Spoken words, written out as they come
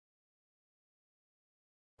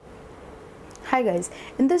Hi guys,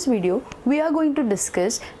 in this video we are going to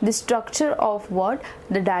discuss the structure of what?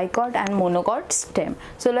 The dicot and monocot stem.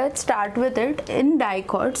 So let's start with it. In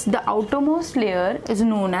dicots, the outermost layer is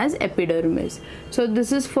known as epidermis. So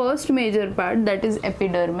this is first major part, that is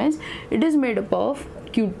epidermis. It is made up of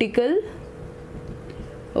cuticle.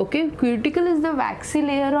 Okay, cuticle is the waxy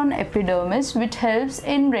layer on epidermis which helps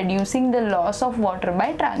in reducing the loss of water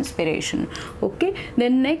by transpiration. Okay, the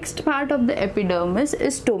next part of the epidermis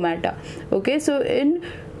is stomata. Okay, so in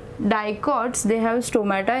dicots they have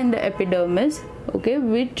stomata in the epidermis, okay,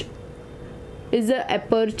 which is the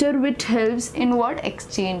aperture which helps in what?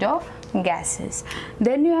 Exchange of gases.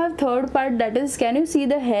 Then you have third part, that is, can you see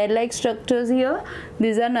the hair-like structures here?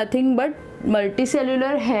 These are nothing but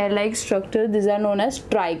multicellular hair-like structures. These are known as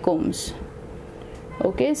trichomes.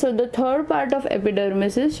 Okay, so the third part of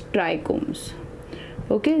epidermis is trichomes.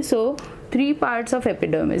 Okay, so three parts of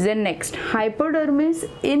epidermis. Then next, hypodermis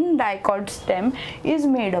in dicot stem is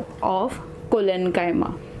made up of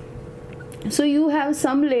sclerenchyma. So you have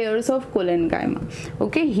some layers of sclerenchyma.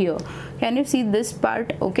 Okay, here can you see this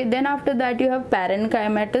part? Okay, then after that you have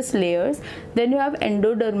parenchymatous layers. Then you have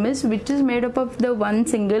endodermis, which is made up of the one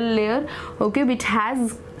single layer, okay, which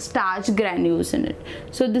has starch granules in it.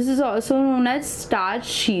 So this is also known as starch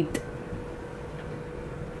sheath.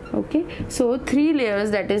 Okay, so three layers,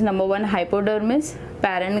 that is number one hypodermis,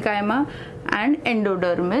 parenchyma and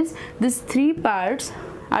endodermis. These three parts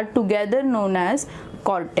are together known as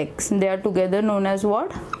cortex. They are together known as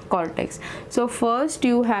what? Cortex. So first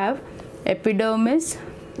you have epidermis,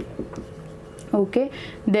 okay,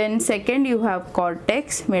 then second you have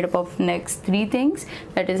cortex made up of next three things,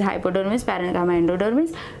 that is hypodermis, parenchyma,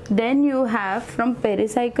 endodermis. Then you have from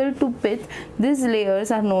pericycle to pith, these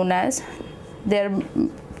layers are known as, they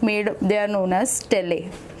are known as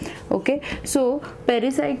stellae. Okay, so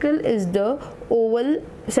pericycle is the oval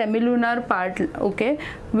semilunar part, okay,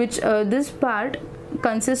 which this part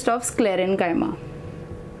consists of sclerenchyma.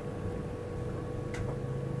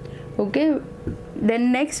 Okay,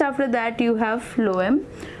 then next after that you have phloem,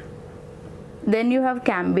 then you have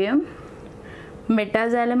cambium,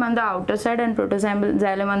 metaxylem on the outer side and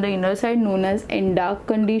protoxylem on the inner side, known as end-dark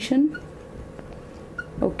condition.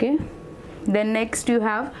 Okay, then next you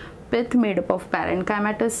have pith made up of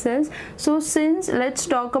parenchymatous cells. So since, let's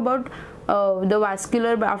talk about the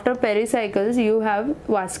vascular. After pericycles you have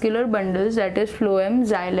vascular bundles, that is phloem,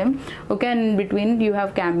 xylem, okay, and in between you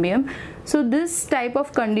have cambium. So this type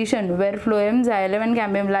of condition where phloem, xylem and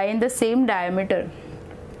cambium lie in the same diameter,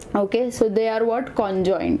 okay, so they are what?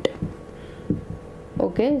 Conjoint.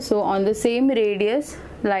 Okay, so on the same radius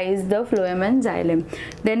lies the phloem and xylem.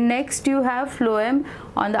 Then next you have phloem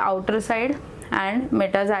on the outer side and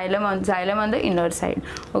metaxylem on xylem on the inner side.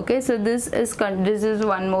 Okay, so this is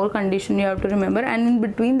one more condition you have to remember, and in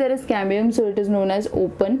between there is cambium, so it is known as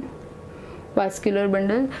open vascular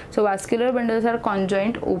bundle. So vascular bundles are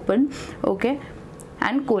conjoint, open, okay,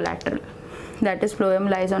 and collateral, that is phloem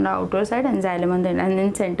lies on the outer side and xylem on the inner, and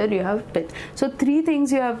in center you have pith. So three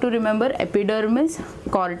things you have to remember: epidermis,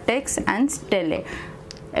 cortex and stellae.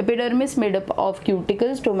 Epidermis made up of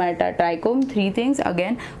cuticles, stomata, trichome, three things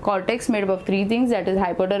again. Cortex made up of three things, that is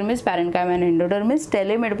hypodermis, parenchyma and endodermis.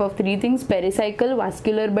 Stellae made up of three things: pericycle,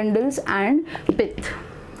 vascular bundles and pith.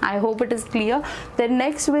 I hope it is clear. Then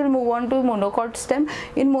next we'll move on to monocot stem.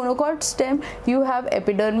 In monocot stem you have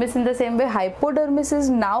epidermis in the same way. Hypodermis is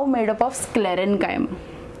now made up of sclerenchyma.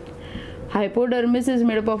 Hypodermis is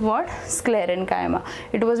made up of what? Sclerenchyma.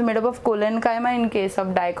 It was made up of sclerenchyma in case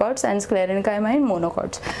of dicots and sclerenchyma in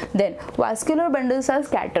monocots. Then vascular bundles are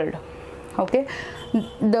scattered. Okay,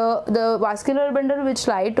 the vascular bundle which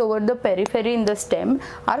lie toward the periphery in the stem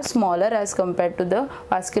are smaller as compared to the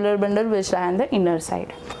vascular bundle which lie on the inner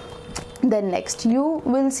side. Then next you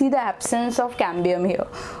will see the absence of cambium here.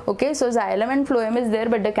 Okay, so xylem and phloem is there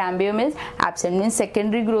but the cambium is absent, means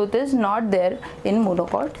secondary growth is not there in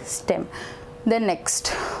monocot stem. Then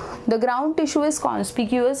next, the ground tissue is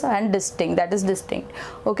conspicuous and distinct, that is distinct.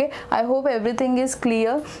 Okay, I hope everything is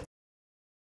clear.